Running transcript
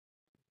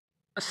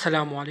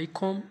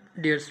अस्सलामुअलैकुम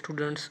dear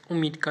students,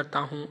 उम्मीद करता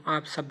हूँ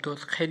आप सब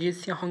दोस्त खैरियत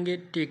से होंगे,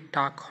 ठीक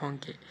ठाक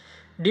होंगे।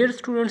 डियर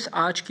स्टूडेंट्स,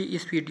 आज की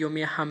इस वीडियो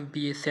में हम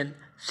BSN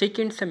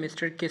सेकेंड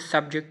सेमेस्टर के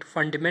सब्जेक्ट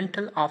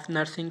फंडामेंटल ऑफ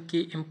नर्सिंग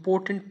के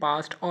इम्पोर्टेंट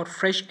पास्ट और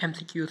फ्रेश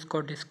MCQs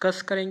को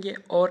डिस्कस करेंगे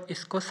और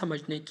इसको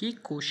समझने की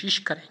कोशिश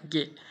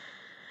करेंगे।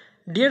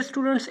 डियर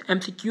स्टूडेंट्स,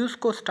 MCQs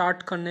को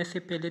स्टार्ट करने से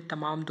पहले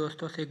तमाम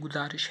दोस्तों से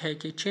गुजारिश है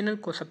कि चैनल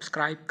को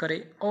सब्सक्राइब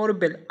करें और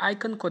बेल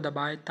आइकन को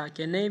दबाएं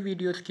ताकि नए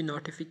वीडियोस की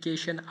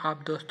नोटिफिकेशन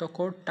आप दोस्तों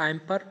को टाइम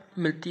पर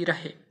मिलती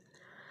रहे।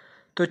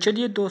 तो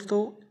चलिए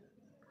दोस्तों,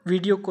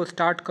 वीडियो को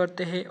स्टार्ट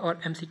करते हैं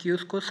और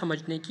MCQs को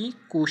समझने की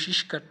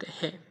कोशिश करते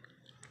हैं।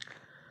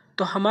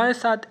 तो हमारे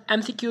साथ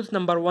MCQs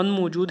नंबर 1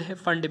 मौजूद है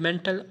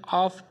फंडामेंटल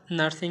ऑफ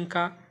नर्सिंग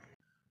का,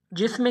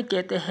 जिसमें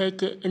कहते हैं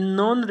कि in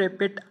non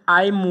rapid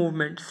eye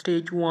movement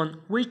stage 1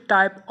 which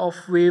type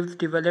of waves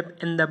develop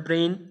in the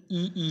brain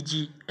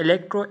EEG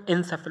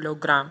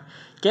इलेक्ट्रोएन्सेफेलोग्राम।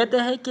 कहते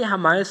हैं कि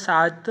हमारे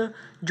साथ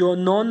जो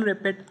non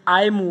rapid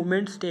eye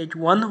movement stage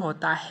 1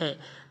 होता है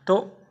तो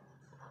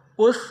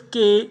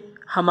उसके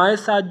हमारे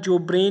साथ जो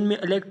ब्रेन में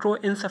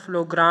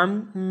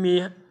इलेक्ट्रोएन्सेफेलोग्राम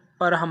में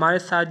पर हमारे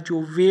साथ जो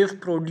वेव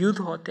प्रोड्यूस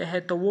होते हैं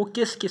तो वो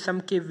किस किस्म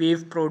के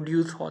वेव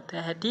प्रोड्यूस होते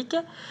हैं। ठीक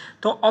है,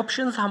 तो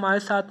ऑप्शंस हमारे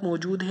साथ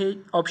मौजूद है।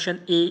 Option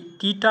A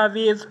theta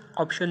waves,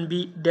 option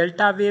B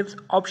delta waves,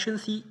 option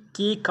C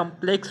के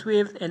complex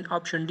waves and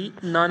option D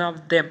none of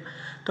them.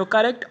 तो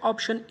करेक्ट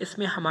ऑप्शन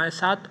इसमें हमारे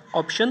साथ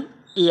ऑप्शन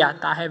ए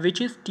आता है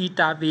विच इज़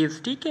थीटा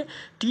वेव्स। ठीक है,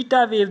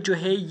 थीटा वेव जो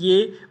है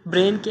ये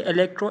ब्रेन के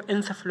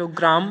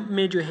इलेक्ट्रोएन्सेफेलोग्राम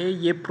में जो है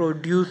ये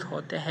प्रोड्यूस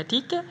होते हैं।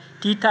 ठीक है,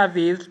 थीटा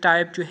वेव्स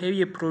टाइप जो है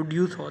ये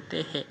प्रोड्यूस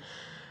होते हैं।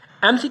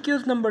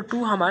 MCQs नंबर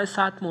 2 हमारे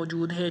साथ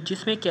मौजूद है,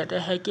 जिसमें कहते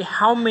हैं कि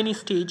how many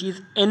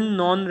stages in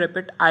non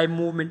rapid eye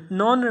movement.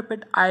 Non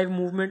rapid eye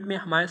movement में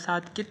हमारे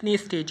साथ कितने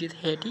स्टेजेस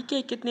है। ठीक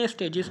है, कितने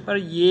स्टेजेस पर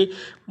ये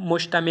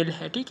मुश्तमिल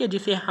है। ठीक है,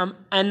 जिसे हम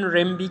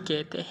NREM भी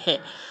कहते हैं।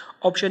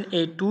 Option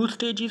A 2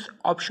 stages,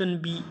 option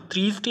B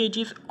 3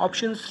 stages,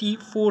 option C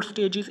 4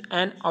 stages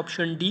and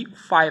option D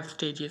 5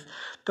 stages.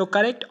 तो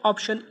करेक्ट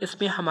ऑप्शन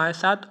इसमें हमारे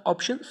साथ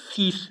ऑप्शन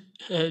सी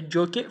है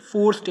जो कि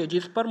 4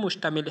 स्टेजेस पर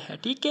मुश्तमिल है।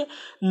 ठीक है,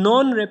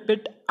 नॉन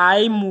रैपिड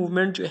आई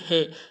मूवमेंट जो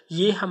है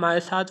ये हमारे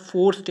साथ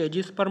 4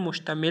 स्टेजेस पर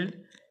मुश्तमिल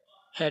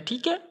है।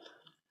 ठीक है,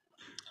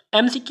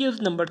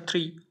 MCQs number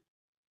 3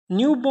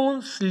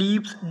 newborn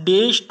स्लीप्स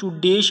dash to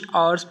dash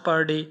hours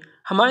per day.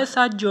 हमारे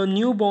साथ जो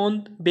न्यूबॉर्न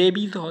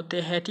बेबीज़ होते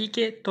हैं, ठीक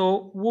है,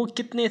 तो वो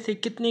कितने से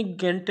कितने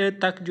घंटे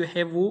तक जो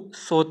है वो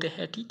सोते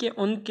हैं। ठीक है,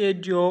 उनके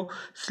जो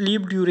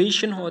स्लीप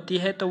ड्यूरेशन होती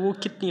है तो वो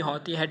कितनी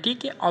होती है।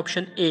 ठीक है,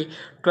 option A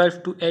 12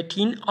 to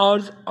 18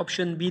 hours,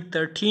 option B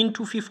 13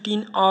 to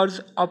 15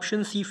 hours,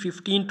 option C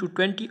 15 to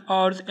 20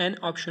 hours and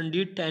option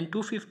D 10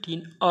 to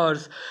 15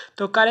 hours.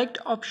 तो करेक्ट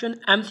ऑप्शन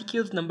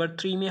MCQs नंबर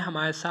 3 में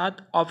हमारे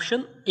साथ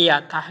ऑप्शन ए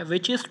आता है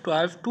विच इज़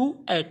 12 to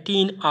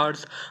 18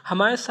 आवर्स।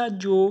 हमारे साथ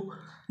जो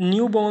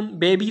न्यूबॉर्न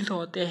बेबीज़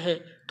होते हैं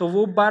तो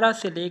वो 12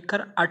 से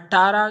लेकर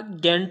 18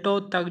 घंटों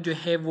तक जो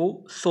है वो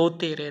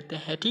सोते रहते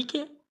हैं। ठीक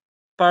है,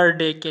 पर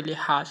डे के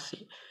लिहाज से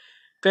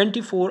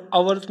 24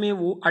 आवर्स में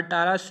वो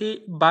 12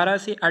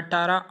 से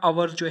 18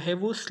 आवर्स जो है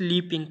वो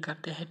स्लीपिंग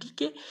करते हैं।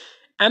 ठीक है,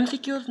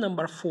 MCQs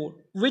number 4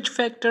 which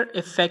factor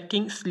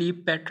affecting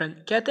sleep pattern.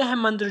 कहते हैं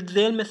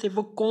मंदरजेल में से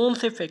वो कौन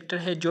से फैक्टर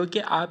है जो कि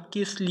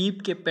आपकी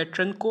स्लीप के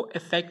पैटर्न को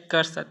इफेक्ट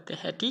कर सकते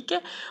हैं। ठीक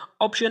है,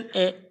 option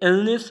A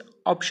illness,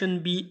 option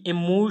be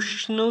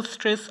emotional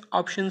stress,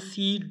 option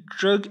C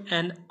drug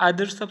and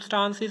other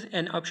substances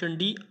and option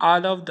D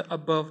all of the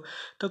above.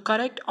 तो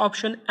करेक्ट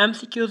ऑप्शन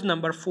MCQs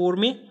नंबर 4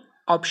 में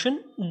ऑप्शन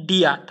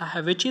डी आता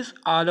है which is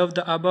all of the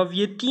above.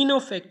 ये तीनों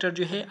factor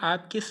जो है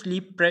आपके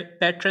sleep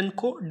pattern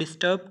को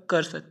डिस्टर्ब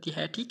कर सकती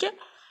है। ठीक है,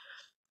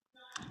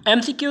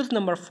 MCQs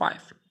number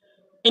 5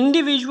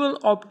 individual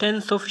obtain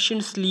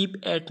sufficient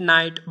sleep at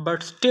night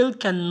but still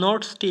can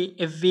not stay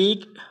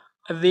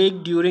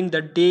awake during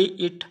the day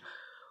it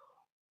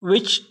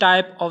which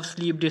type of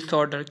sleep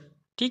disorder.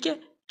 ठीक है,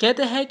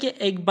 कहते हैं कि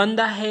एक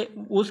बंदा है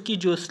उसकी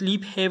जो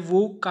स्लीप है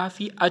वो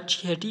काफ़ी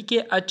अच्छी है। ठीक है,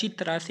 अच्छी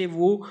तरह से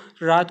वो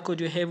रात को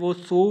जो है वो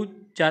सो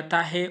जाता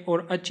है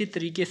और अच्छी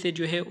तरीके से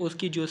जो है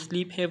उसकी जो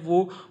स्लीप है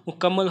वो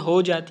मुकम्मल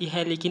हो जाती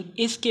है, लेकिन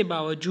इसके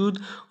बावजूद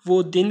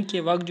वो दिन के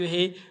वक्त जो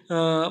है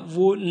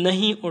वो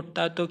नहीं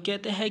उठता। तो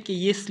कहते हैं कि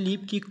ये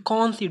स्लीप की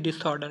कौन सी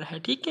डिसऑर्डर है।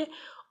 ठीक है,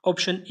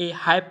 option A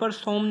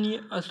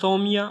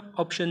हाइपरसोमिया,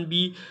 option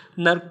B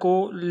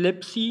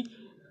नर्कोलेप्सी,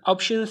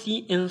 option C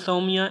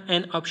insomnia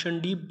and option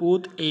D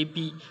both A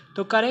B.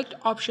 तो करेक्ट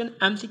ऑप्शन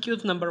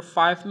MCQs नंबर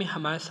 5 में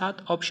हमारे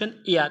साथ ऑप्शन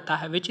ए आता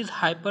है विच इज़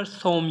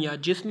हाइपरसोमिया,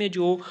 जिसमें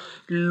जो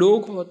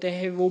लोग होते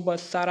हैं वो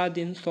बस सारा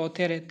दिन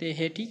सोते रहते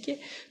हैं। ठीक है,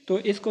 तो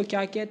इसको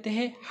क्या कहते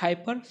हैं,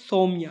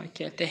 हाइपरसोमिया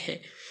कहते हैं।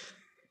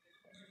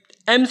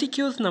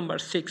 MCQs number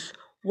 6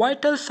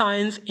 vital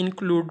science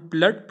include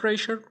blood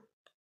pressure,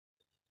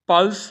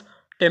 pulse,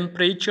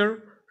 temperature,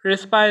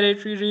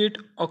 respiratory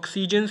rate,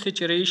 oxygen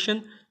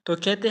saturation. तो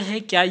कहते हैं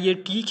क्या ये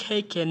ठीक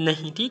है कि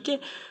नहीं। ठीक है,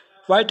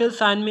 वाइटल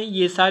साइन में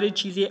ये सारी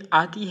चीज़ें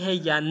आती है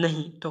या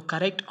नहीं। तो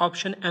करेक्ट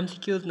ऑप्शन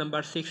MCQs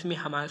नंबर 6 में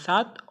हमारे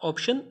साथ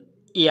ऑप्शन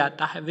ए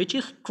आता है विच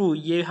इज़ ट्रू,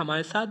 ये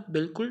हमारे साथ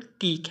बिल्कुल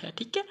ठीक है।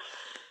 ठीक है।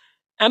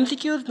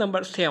 MCQs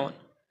number 7,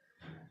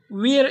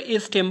 where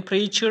is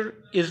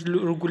temperature is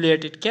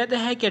regulated. कहते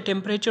हैं कि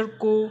टेम्परेचर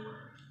को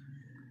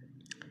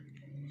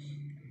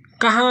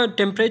कहाँ,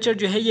 टेम्परेचर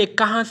जो है ये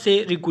कहाँ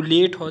से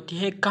रेगुलेट होती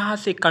है, कहाँ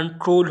से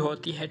कंट्रोल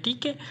होती है।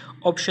 ठीक है।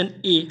 ऑप्शन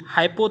ए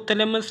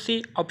हाइपोथैलेमस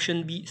से,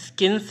 ऑप्शन बी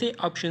स्किन से,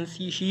 option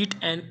C heat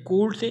and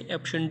cold से,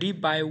 option D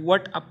by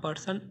what a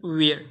person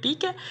where.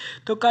 ठीक है।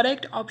 तो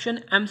करेक्ट ऑप्शन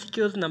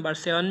MCQs नंबर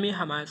 7 में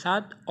हमारे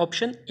साथ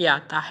ऑप्शन ए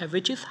आता है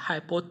विच इज़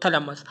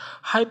हाइपोथैलेमस।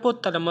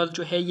 हाइपोथैलेमस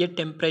जो है ये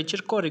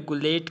टेम्परेचर को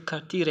रेगुलेट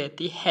करती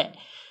रहती है।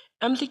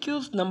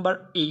 MCQs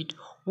number 8,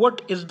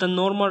 what is the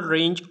normal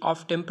range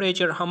of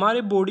temperature.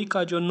 हमारे बॉडी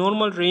का जो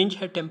नॉर्मल रेंज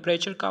है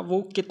टेम्परेचर का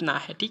वो कितना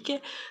है। ठीक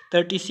है।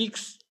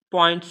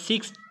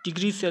 36.6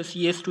 degree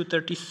Celsius to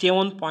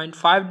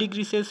 37.5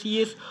 degree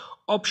Celsius,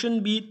 option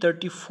B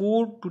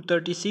 34 to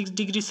 36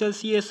 degree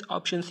Celsius,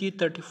 option C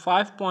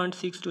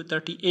 35.6 to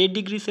 38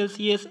 degree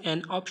Celsius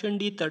and option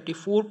D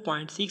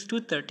 34.6 to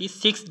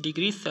 36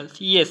 degree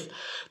Celsius.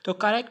 तो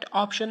करेक्ट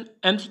ऑप्शन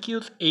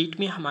MCQs 8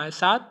 में हमारे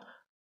साथ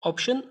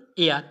ऑप्शन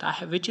ए आता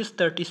है विच इज़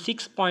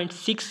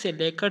 36.6 से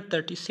लेकर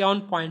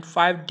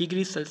 37.5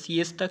 डिग्री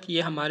सेल्सियस तक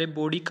ये हमारे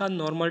बॉडी का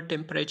नॉर्मल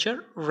टेम्परेचर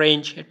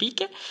रेंज है।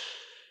 ठीक है।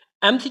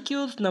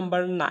 MCQs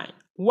number 9,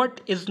 what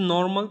is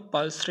normal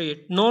pulse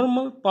rate.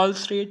 Normal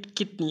pulse rate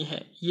कितनी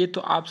है ये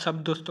तो आप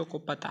सब दोस्तों को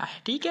पता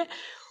है। ठीक है।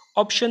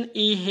 ऑप्शन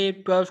ए है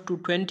 12 to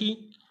 20,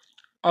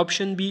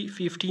 option B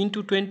 15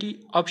 to 20,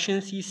 option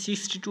C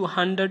 60 to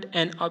 100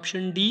 and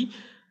option D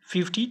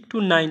 50 to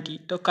 90।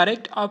 तो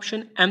करेक्ट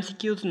ऑप्शन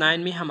MCQs 9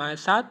 में हमारे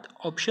साथ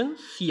ऑप्शन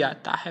सी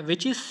आता है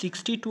विच इज़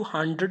 60 टू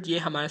 100, ये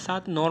हमारे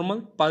साथ नॉर्मल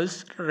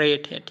पल्स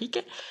रेट है। ठीक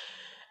है।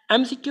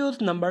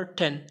 MCQs number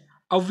 10,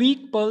 a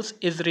week pulse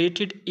is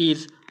rated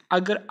as.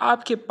 अगर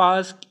आपके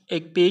पास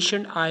एक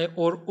पेशेंट आए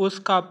और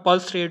उसका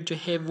पल्स रेट जो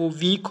है वो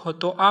वीक हो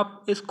तो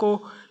आप इसको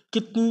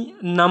कितनी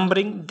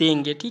नंबरिंग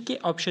देंगे। ठीक है।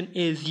 Option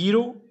A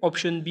 0,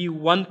 option B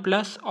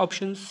 1+,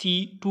 option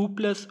C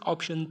 2+,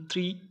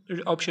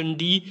 option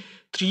D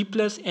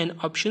 3+ and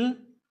option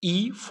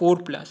E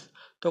 4+।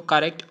 तो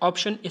करेक्ट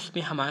ऑप्शन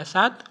इसमें हमारे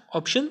साथ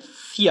ऑप्शन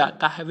सी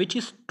आता है विच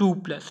इज़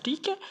 2+।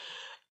 ठीक है।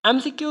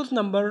 MCQs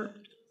नंबर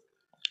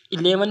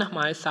 11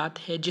 हमारे साथ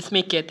है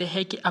जिसमें कहते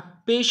हैं कि a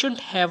patient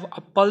have a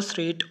pulse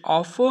rate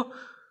of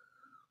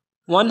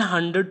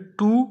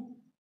 102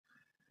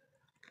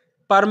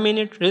 पर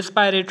minute,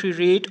 respiratory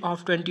rate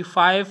of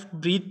 25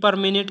 breathe पर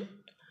मिनट,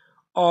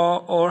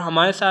 और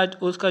हमारे साथ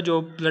उसका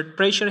जो ब्लड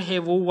प्रेशर है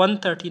वो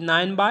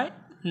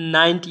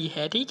 139/90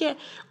 है। ठीक है।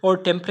 और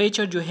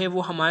टेम्परेचर जो है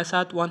वो हमारे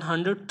साथ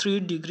 103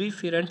 डिग्री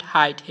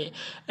फ़ारेनहाइट है।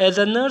 As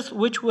a nurse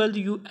which will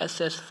you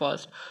assess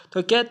first.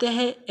 तो कहते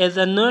हैं एज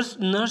अ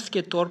नर्स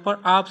के तौर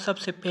पर आप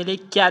सबसे पहले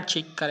क्या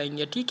चेक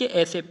करेंगे। ठीक है।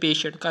 ऐसे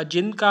पेशेंट का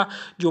जिनका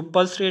जो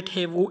पल्स रेट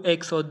है वो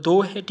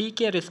 102 है।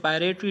 ठीक है।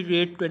 रेस्पिरेटरी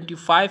रेट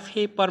 25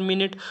 है पर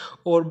मिनट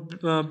और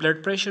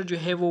ब्लड प्रेशर जो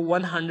है वो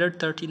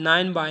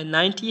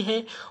 139/90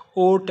 है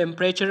और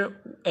टेम्परेचर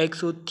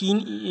 103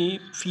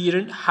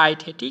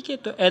 फ़ारेनहाइट है। ठीक है।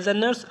 तो एज अ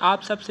नर्स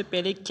आप सबसे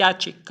पहले क्या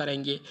चेक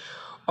करेंगे।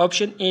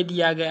 ऑप्शन ए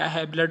दिया गया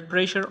है blood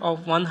pressure of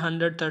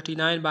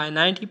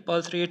 139/90,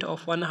 pulse rate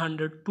of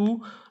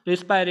 102,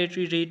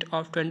 respiratory rate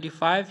of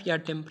 25 या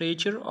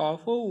टेम्परेचर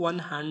ऑफ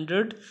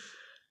 103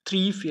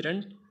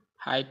 फ़ारेनहाइट।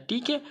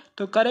 ठीक है।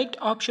 तो करेक्ट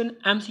ऑप्शन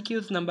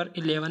MCQs नंबर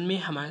 11 में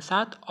हमारे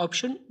साथ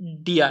ऑप्शन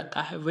डी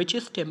आता है विच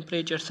इज़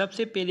टेम्परेचर।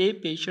 सबसे पहले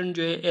पेशेंट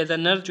जो है एज अ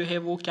नर्स जो है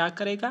वो क्या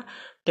करेगा,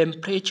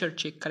 टेम्परेचर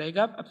चेक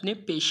करेगा अपने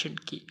पेशेंट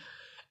की।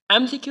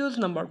 MCQs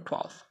number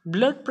 12,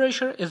 blood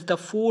pressure is the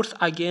force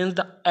against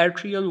the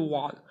arterial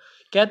wall.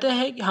 कहते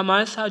हैं कि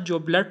हमारे साथ जो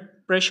ब्लड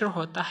प्रेशर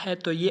होता है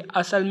तो ये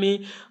असल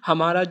में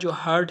हमारा जो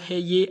हार्ट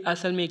है ये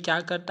असल में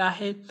क्या करता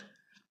है,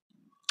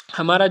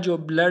 हमारा जो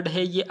ब्लड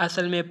है ये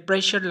असल में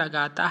प्रेशर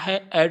लगाता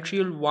है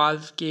आर्टेरियल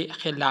वॉल्स के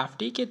ख़िलाफ़।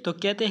 ठीक है। तो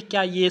कहते हैं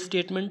क्या ये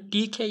स्टेटमेंट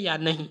ठीक है या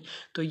नहीं,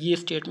 तो ये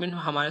स्टेटमेंट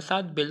हमारे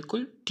साथ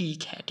बिल्कुल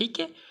ठीक है। ठीक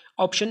है।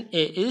 Option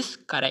A is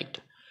correct.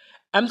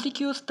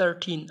 MCQs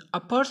 13,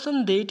 a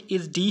person that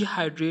is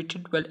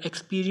dehydrated will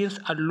experience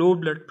a low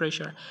blood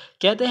pressure।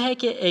 कहते हैं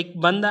कि एक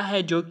बंदा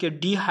है जो कि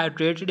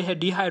डिहाइड्रेटेड है।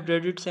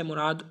 डिहाइड्रेटेड से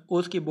मुराद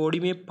उसकी बॉडी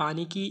में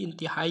पानी की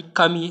इंतहाई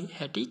कमी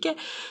है। ठीक है।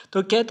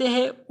 तो कहते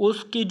हैं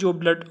उसकी जो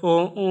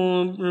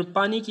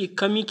पानी की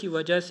कमी की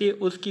वजह से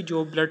उसकी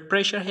जो ब्लड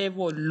प्रेशर है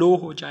वो लो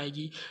हो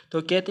जाएगी।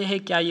 तो कहते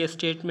हैं क्या ये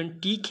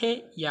स्टेटमेंट ठीक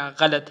है या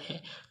गलत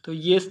है, तो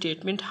ये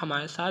स्टेटमेंट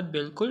हमारे साथ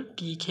बिल्कुल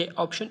ठीक है।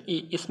 ऑप्शन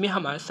ए इसमें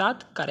हमारे साथ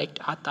करेक्ट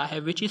आता है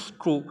which is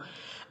true.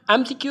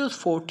 MCQs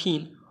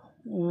 14,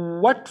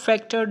 what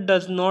factor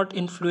does not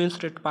influence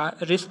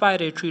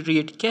respiratory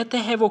rate. कहते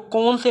हैं वो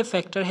कौन से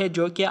फैक्टर है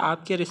जो कि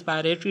आपके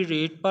रिस्पायरेटरी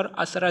रेट पर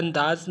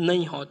असरअंदाज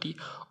नहीं होती।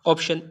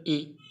 Option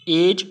A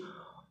as,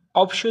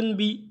 option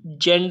B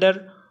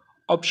gender,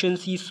 option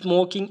C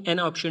smoking and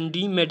option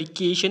D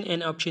medication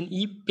and option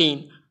E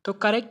pen. तो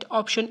करेक्ट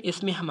ऑप्शन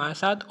इसमें हमारे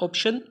साथ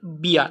ऑप्शन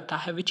बी आता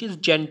है, विच इज़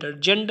जेंडर।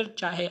 जेंडर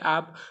चाहे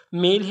आप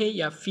मेल है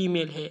या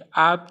फीमेल है,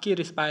 आपके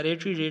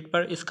रिस्पायरेटरी रेट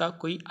पर इसका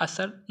कोई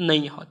असर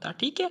नहीं होता।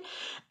 ठीक है।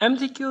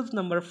 एमसीक्यूज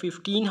नंबर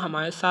 15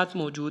 हमारे साथ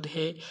मौजूद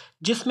है,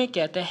 जिसमें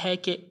कहते हैं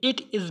कि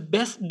it is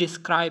best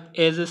describe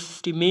as a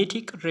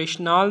systematic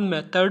rational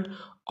method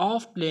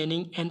of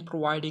planning and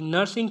providing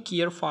nursing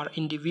care for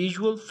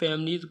individual,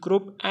 families,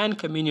 group and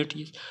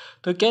communities।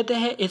 तो कहते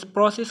हैं इस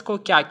प्रोसेस को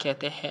क्या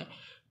कहते हैं?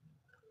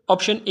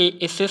 Option A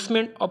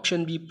assessment,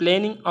 option B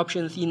planning,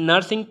 option C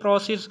nursing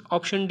process,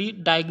 option D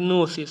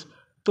diagnosis.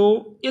 तो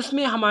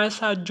इसमें हमारे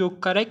साथ जो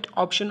करेक्ट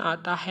ऑप्शन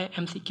आता है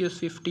MCQ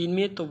 15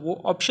 में, तो वो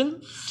ऑप्शन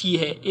सी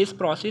है। इस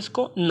प्रोसेस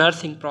को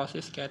नर्सिंग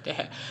प्रोसेस कहते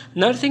हैं।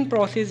 नर्सिंग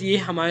प्रोसेस ये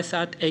हमारे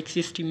साथ एक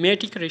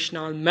सिस्टमेटिक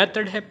रेशनल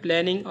मेथड है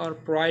प्लानिंग और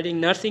प्रोवाइडिंग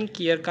नर्सिंग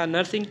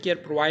केयर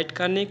प्रोवाइड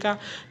करने का,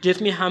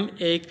 जिसमें हम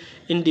एक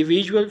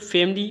इंडिविजुअल,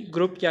 फैमिली,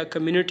 ग्रुप या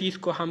कम्युनिटीज़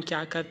को हम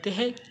क्या करते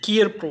हैं,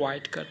 केयर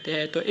प्रोवाइड करते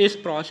हैं। तो इस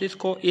प्रोसेस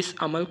को, इस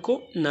अमल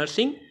को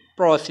नर्सिंग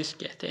प्रोसेस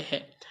कहते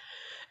हैं।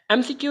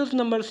 MCQs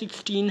नंबर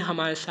 16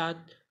 हमारे साथ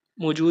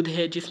मौजूद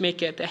है, जिसमें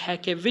कहते हैं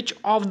कि which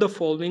of the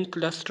following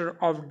cluster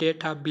of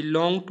data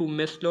belong to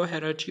Maslow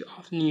hierarchy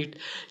of need.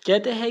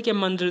 कहते हैं कि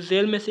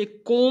मंदरजेल में से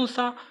कौन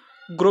सा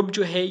ग्रुप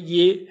जो है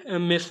ये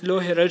मेस्लो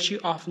हायरार्की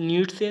ऑफ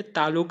नीड से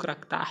ताल्लुक़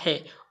रखता है।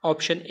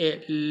 Option A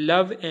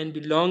love and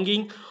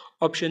belonging,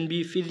 option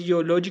B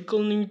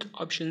physiological need,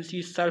 option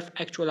C self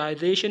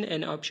actualisation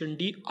and option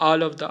D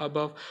all of the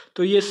above.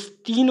 तो ये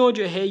तीनों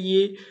जो है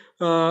ये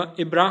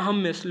Ibrahim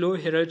Maslow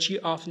hierarchy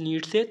of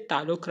need से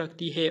ताल्लुक़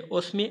रखती है,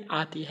 उसमें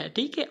आती है।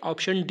 ठीक है,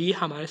 ऑप्शन डी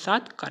हमारे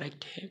साथ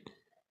करेक्ट है।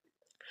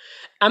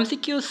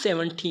 MCQ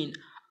 17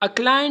 a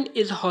client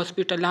is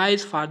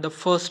hospitalised for the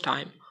first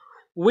time,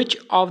 which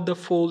of the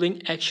following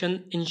action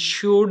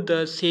ensure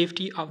the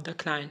safety of the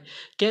client.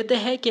 कहते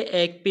हैं कि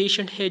एक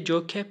पेशेंट है जो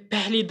कि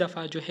पहली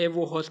दफ़ा जो है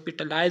वो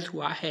हॉस्पिटलाइज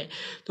हुआ है,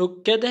 तो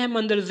कहते हैं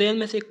मंदरजेल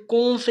में से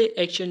कौन से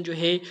एक्शन जो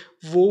है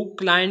वो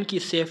क्लाइंट की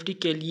सेफ्टी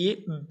के लिए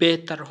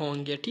बेहतर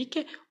होंगे। ठीक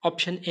है,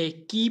 option A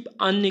keep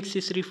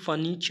unnecessary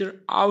furniture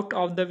out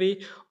of the way,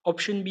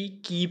 option be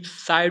keep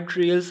side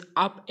rails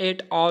up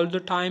at all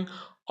the time,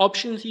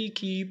 option C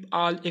keep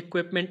all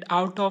equipment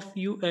out of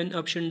view and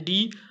option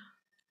D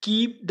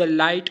keep the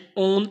light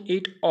on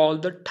it all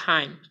the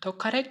time. तो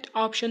correct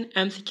option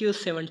MCQ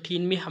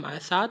 17 में हमारे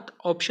साथ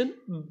option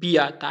B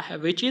आता है,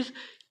 which is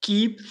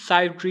keep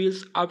side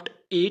reels up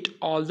it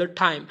all the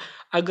time.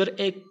 अगर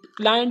एक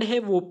client है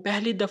वो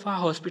पहली दफ़ा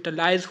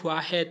हॉस्पिटलाइज हुआ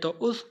है, तो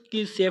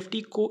उसकी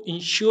सेफ्टी को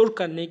इंश्योर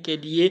करने के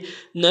लिए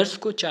नर्स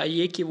को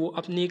चाहिए कि वो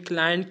अपने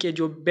क्लाइंट के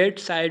जो बेड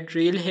साइड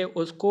रेल है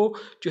उसको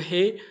जो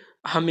है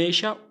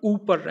हमेशा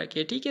ऊपर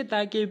रखे। ठीक है,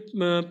 ताकि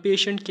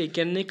पेशेंट के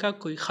गिरने का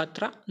कोई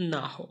ख़तरा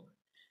ना हो।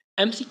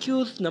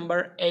 MCQs number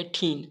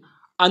 18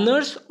 a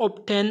nurse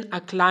obtained a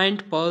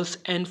client pulse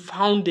and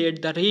found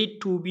that the rate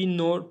to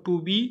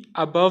be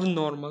above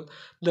normal.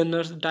 The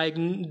nurse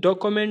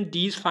document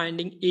these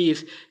findings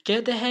is।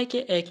 कहते हैं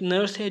कि एक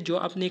नर्स है जो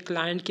अपने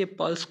क्लाइंट के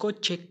पल्स को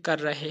चेक कर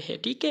रहे हैं।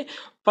 ठीक है,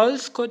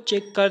 पल्स को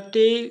चेक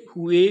करते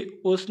हुए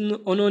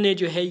उन्होंने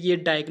जो है ये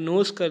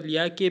डायग्नोस कर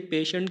लिया कि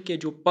पेशेंट के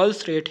जो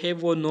पल्स रेट है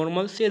वो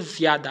नॉर्मल से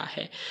ज़्यादा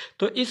है।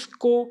 तो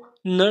इसको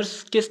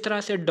नर्स किस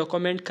तरह से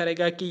डॉक्यूमेंट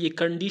करेगा कि ये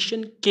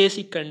कंडीशन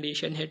कैसी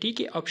कंडीशन है। ठीक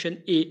है, option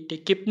A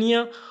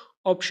tachypnoea,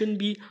 option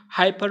B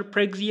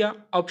हाइपरप्रेक्सिया,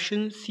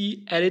 option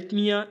C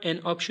arrhythmia and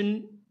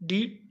option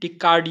D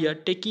tachycardia.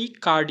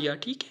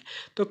 ठीक है,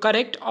 तो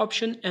करेक्ट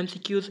ऑप्शन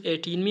MCQs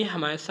 18 में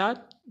हमारे साथ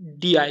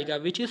डी आएगा,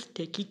 विच इज़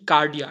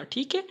टेकिकार्डिया।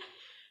 ठीक है।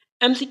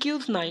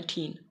 MCQs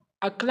 19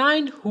 a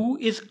client who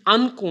is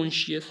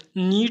unconscious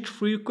needs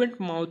frequent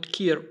mouth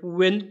care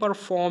when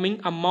performing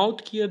a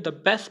mouth care। The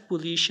best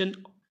position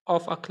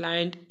of a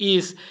client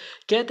is।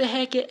 कहते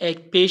हैं कि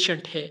एक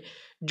पेशेंट है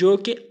जो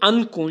कि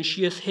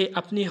अनकॉन्शियस है,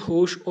 अपने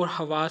होश और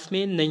हवास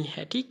में नहीं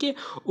है। ठीक है,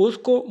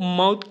 उसको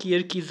माउथ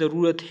केयर की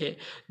ज़रूरत है।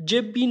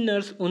 जब भी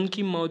नर्स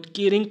उनकी माउथ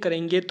केयरिंग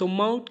करेंगे तो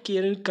माउथ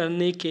केयरिंग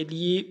करने के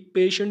लिए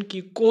पेशेंट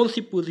की कौन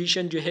सी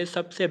पोजीशन जो है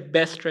सबसे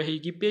बेस्ट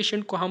रहेगी,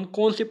 पेशेंट को हम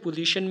कौन सी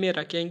पोजीशन में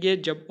रखेंगे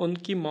जब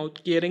उनकी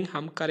माउथ केयरिंग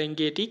हम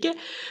करेंगे। ठीक है,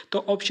 तो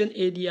ऑप्शन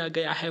ए दिया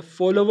गया है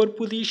follower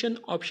position,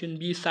 option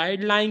B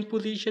side lying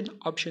position,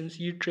 option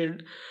C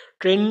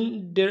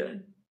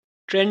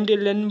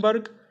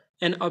ट्रेंडेलेनबर्ग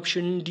and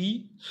option D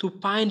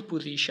supine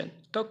position.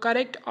 तो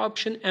करेक्ट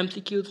ऑप्शन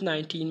MCQs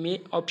 19 में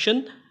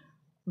ऑप्शन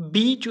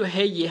बी जो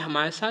है ये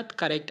हमारे साथ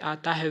करेक्ट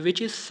आता है,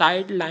 which is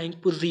side lying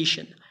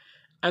position.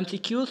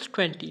 MCQs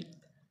 20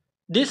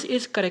 this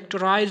is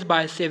characterized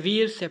bye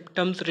saviour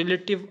symptoms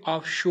relative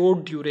of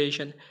short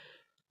duration.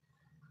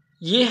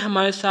 ये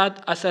हमारे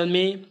साथ असल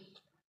में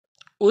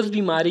उस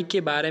बीमारी के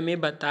बारे में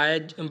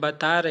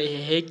बता रहे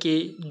हैं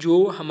कि जो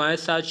हमारे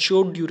साथ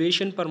शॉर्ट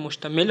ड्यूरेशन पर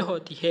मुश्तमिल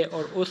होती है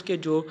और उसके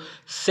जो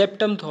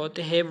सिम्टम्स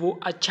होते हैं वो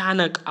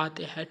अचानक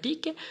आते हैं।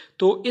 ठीक है,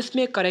 तो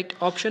इसमें करेक्ट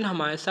ऑप्शन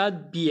हमारे साथ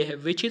बी है,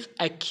 विच इज़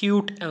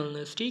एक्यूट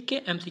इलनेस। ठीक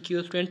है,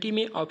 MCQs 20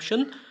 में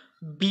ऑप्शन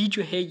बी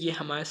जो है ये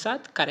हमारे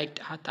साथ करेक्ट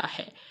आता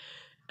है।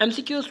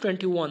 MCQs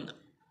 21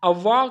 A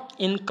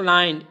walk-in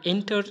client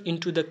enters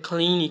into the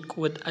clinic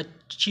with a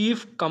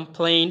chief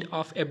complaint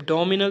of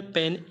abdominal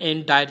pain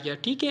and diarrhea।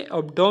 ठीक है,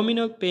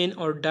 abdominal pain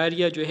और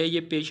डायरिया जो है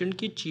ये पेशेंट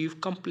की चीफ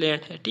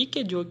कंप्लेंट है, ठीक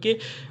है, जो कि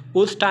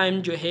उस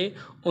टाइम जो है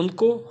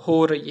उनको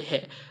हो रही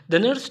है।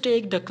 The nurse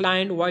take the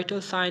client vital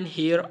sign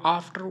hair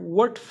after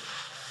what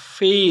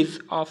phase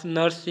of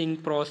nursing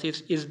process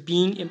is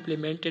being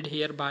implemented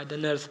here by the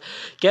nurse।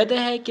 कहते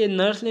हैं कि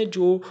नर्स ने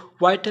जो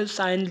वाइटल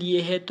साइन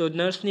लिए हैं, तो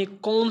नर्स ने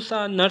कौन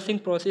सा नर्सिंग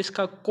प्रोसेस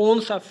का कौन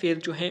सा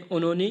फेज जो है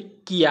उन्होंने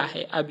किया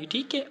है अभी।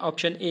 ठीक है,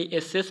 option A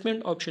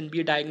assessment, option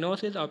B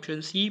diagnosis,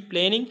 option C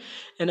planning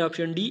and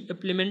option D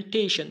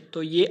implementation.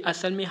 तो ये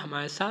असल में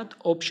हमारे साथ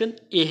ऑप्शन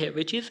ए है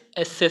विच इज़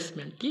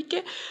असेसमेंट। ठीक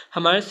है,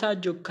 हमारे साथ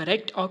जो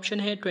करेक्ट ऑप्शन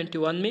है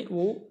 21 में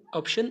वो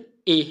ऑप्शन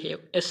ए है,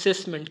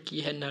 असेसमेंट की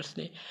है नर्स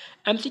ने।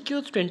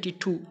 MCQs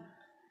 22,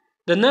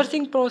 the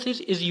nursing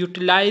process is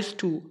utilise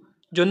to.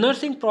 जो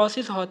नर्सिंग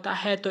प्रोसेस होता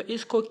है तो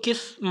इसको किस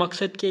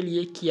मकसद के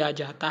लिए किया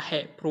जाता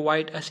है?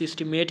 Provide a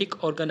systematic,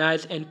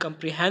 organise and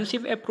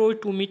comprehensive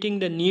approach to meeting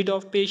the need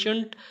of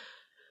patient,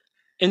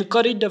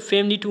 encourage the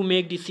family to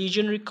make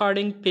decision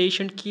regarding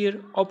patient care।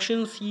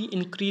 Option C,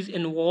 increase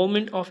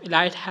involvement of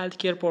allied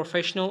healthcare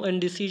professional in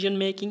decision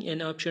making,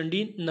 and option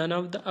D, none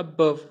of the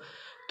above।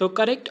 तो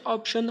correct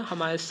option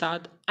हमारे साथ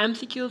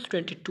MCQs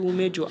 22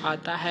 में जो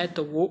आता है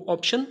तो वो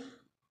option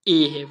A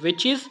है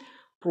which is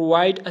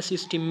provide a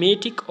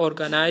systematic,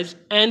 organise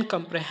and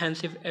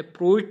comprehensive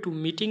approach to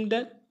meeting the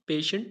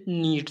patient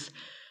needs।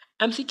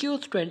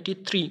 MCQs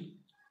 23,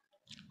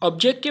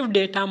 objective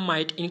data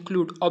might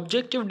include.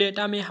 Objective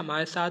data में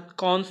हमारे साथ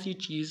कौन सी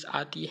चीज़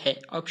आती है?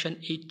 Option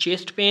A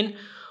chest pain,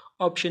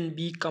 option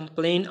B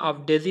complain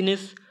of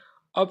dizziness,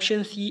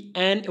 option C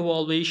N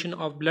इवोल्वेशन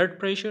of blood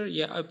pressure,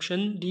 या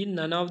option D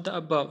none of the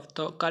above.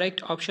 तो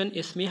correct option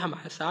इसमें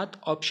हमारे साथ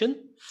ऑप्शन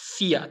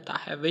सी आता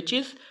है which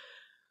is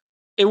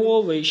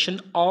evaluation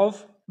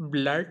of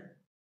blood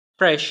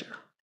pressure।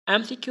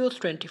 MCQs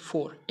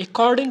 24,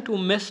 according to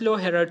Maslow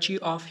hierarchy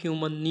of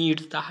human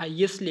needs, the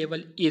highest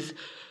level is।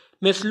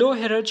 Maslow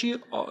hierarchy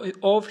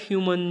of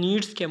human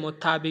needs के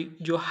मुताबिक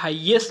जो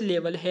highest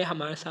level है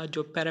हमारे साथ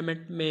जो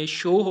पिरामिड में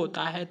शो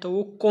होता है तो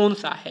वो कौन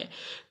सा है?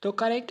 तो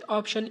करेक्ट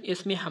ऑप्शन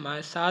इसमें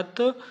हमारे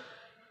साथ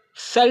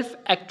सेल्फ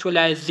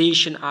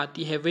एक्चुअलाइजेशन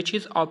आती है विच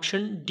इज़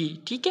ऑप्शन डी।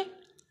 ठीक है,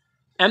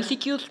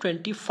 MCQs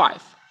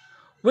 25,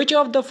 Which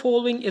of the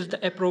following is the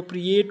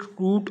appropriate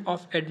route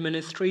of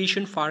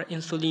administration for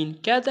insulin?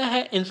 कहता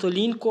है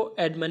इंसुलिन को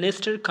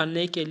एडमिनिस्टर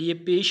करने के लिए,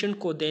 पेशेंट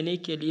को देने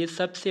के लिए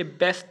सबसे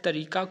बेस्ट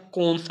तरीका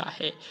कौन सा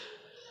है?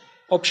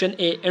 Option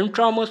A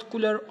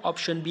intramuscular,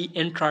 option B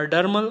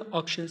intradermal,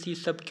 option C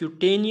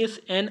subcutaneous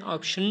and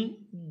option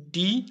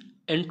D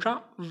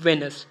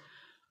intravenous.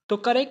 तो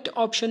करेक्ट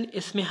ऑप्शन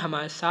इसमें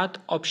हमारे साथ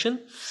ऑप्शन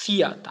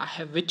सी आता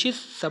है विच इज़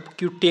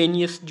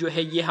सबक्यूटेनियस जो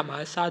है ये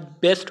हमारे साथ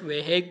बेस्ट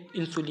वे है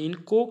इंसुलिन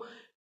को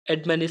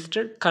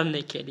एडमिनिस्टर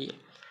करने के लिए।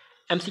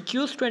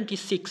 MCQs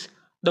 26,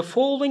 the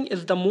following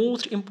is the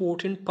most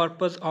important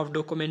purpose of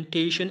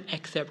documentation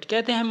accept.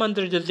 कहते हैं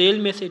मंदरजा झेल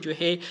में से जो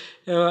है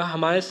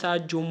हमारे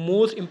साथ जो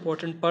मोस्ट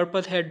इम्पोर्टेंट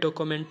पर्पज़ है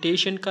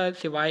डॉक्यूमेंटेशन का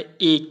सिवाय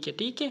एक के।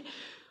 ठीक है,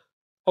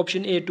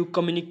 option A to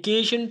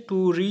communication,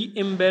 to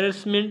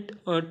reimbursement,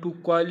 to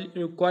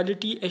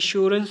quality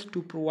assurance,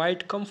 to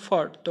provide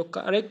comfort. तो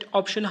करेक्ट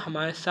ऑप्शन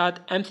हमारे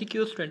साथ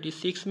MCQs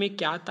 26 में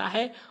क्या आता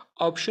है?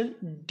 ऑप्शन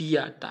डी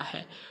आता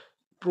है।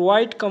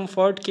 प्रोवाइड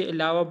कंफर्ट के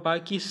अलावा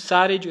बाकी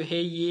सारे जो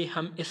है ये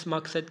हम इस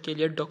मकसद के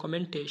लिए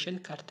डॉक्यूमेंटेशन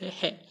करते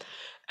हैं।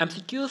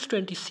 MCQs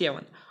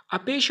 27, a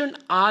patient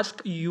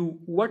ask you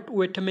what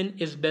vitamin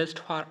is best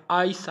for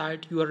I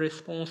site, your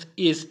response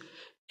is.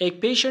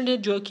 एक पेशेंट है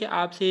जो कि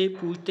आपसे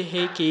पूछते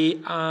हैं कि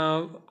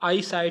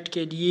आई साइट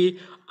के लिए,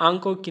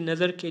 आंखों की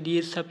नज़र के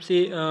लिए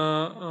सबसे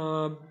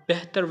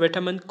बेहतर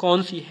विटामिन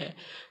कौन सी है?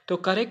 तो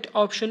करेक्ट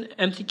ऑप्शन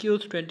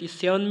MCQs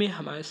 27 में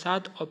हमारे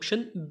साथ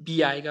ऑप्शन बी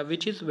आएगा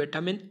विच इज़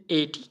विटामिन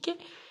ए। ठीक है,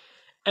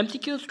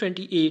 MCQs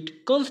 28,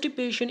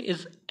 constipation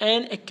is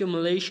an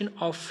accumulation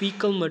of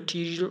fecal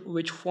material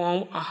which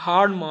form a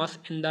hard mass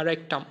in the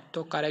rectum।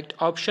 तो करेक्ट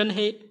ऑप्शन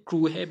है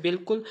ट्रू है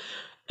बिल्कुल।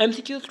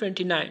 MCQs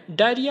 29,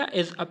 diarrhea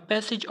is a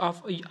passage of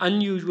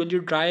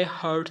unusually dry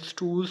hard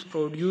stools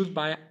produced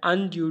by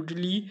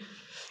unduly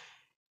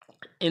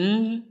in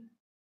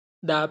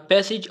the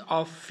passage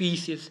of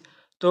feces।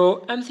 तो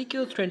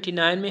MCQs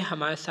 29 में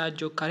हमारे साथ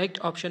जो correct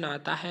option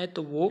आता है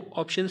तो वो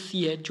ऑप्शन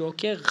सी है जो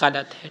कि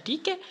गलत है।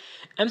 ठीक है,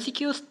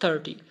 MCQs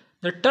 30,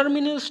 the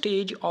terminal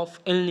stage of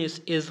illness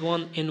is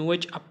one in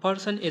which a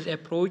person is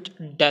approached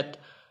death।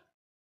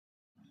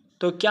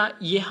 तो क्या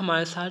ये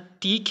हमारे साथ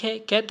ठीक है?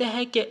 कहते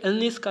हैं कि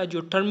इलनेस का जो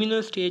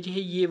टर्मिनल स्टेज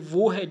है ये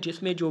वो है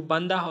जिसमें जो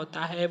बंदा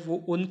होता है वो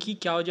उनकी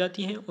क्या हो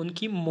जाती है?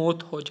 उनकी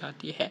मौत हो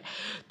जाती है।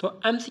 तो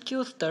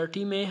MCQs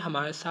 30 में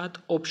हमारे साथ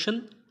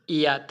ऑप्शन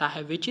ए आता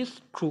है which is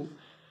true.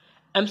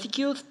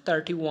 MCQs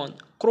 31,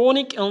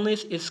 chronic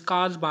illness is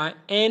caused by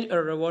an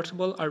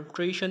irreversible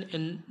alteration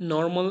in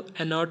normal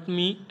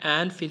anatomy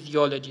and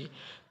physiology।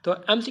 तो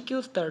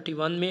MCQs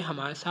 31 में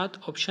हमारे साथ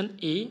ऑप्शन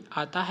ए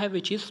आता है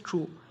विच इज़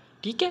ट्रू।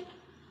 ठीक है,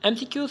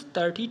 MCQs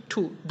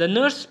 32. The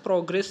nurse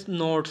progress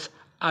notes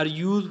are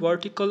used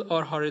vertical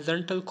or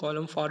horizontal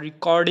column for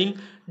recording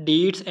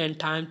dates and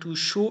time to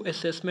show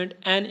assessment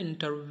and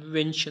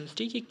interventions.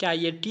 ठीक है, क्या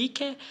ये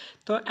ठीक है?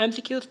 तो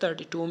MCQs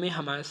 32 में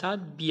हमारे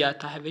साथ B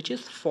आता है which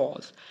is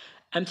false.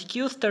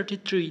 MCQs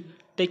 33.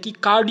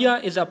 Tachycardia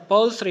is a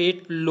pulse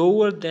rate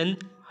lower than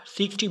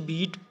 60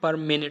 beat per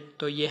minute.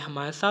 तो ये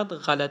हमारे साथ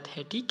गलत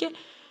है. ठीक है.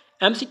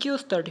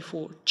 MCQs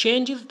 34.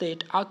 Changes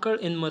that occur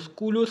in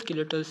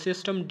musculoskeletal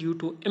system due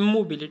to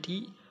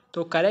immobility.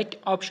 तो करेक्ट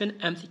ऑप्शन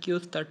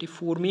MCQs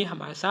 34 में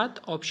हमारे साथ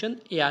ऑप्शन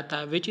ए आता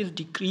है which is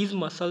decrease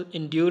muscle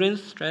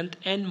endurance strength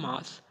and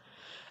mass.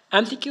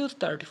 MCQs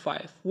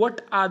 35.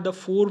 What are the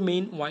four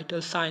main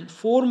vital sign?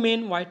 Four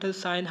main vital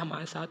sign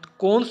हमारे साथ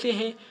कौन से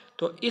हैं?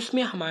 तो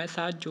इसमें हमारे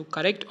साथ जो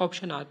करेक्ट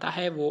ऑप्शन आता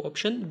है वो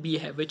ऑप्शन बी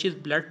है which is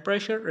blood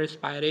pressure,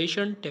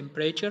 respiration,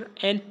 temperature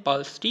and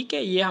pulse. ठीक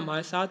है, ये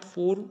हमारे साथ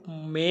फोर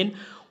मेन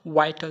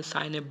वाइटल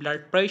साइन है,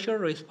 ब्लड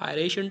प्रेशर,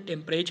 रेस्पायरेशन,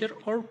 टेम्परेचर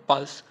और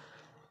पल्स.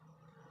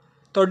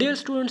 तो डियर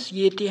स्टूडेंट्स,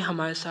 ये थे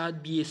हमारे साथ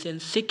BSN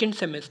सेकेंड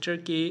सेमेस्टर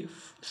के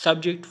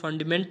सब्जेक्ट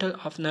फंडामेंटल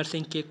ऑफ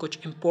नर्सिंग के कुछ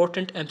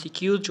इंपॉर्टेंट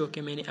MCQs जो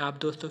कि मैंने आप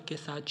दोस्तों के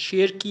साथ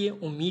शेयर किए.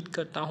 उम्मीद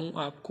करता हूँ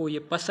आपको ये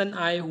पसंद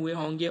आए हुए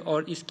होंगे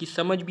और इसकी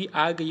समझ भी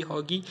आ गई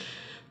होगी.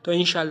 तो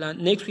इंशाल्लाह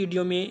नेक्स्ट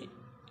वीडियो में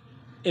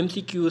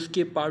MCQs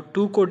के पार्ट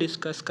 2 को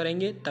डिस्कस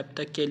करेंगे. तब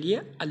तक के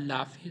लिए अल्लाह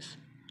हाफिज़.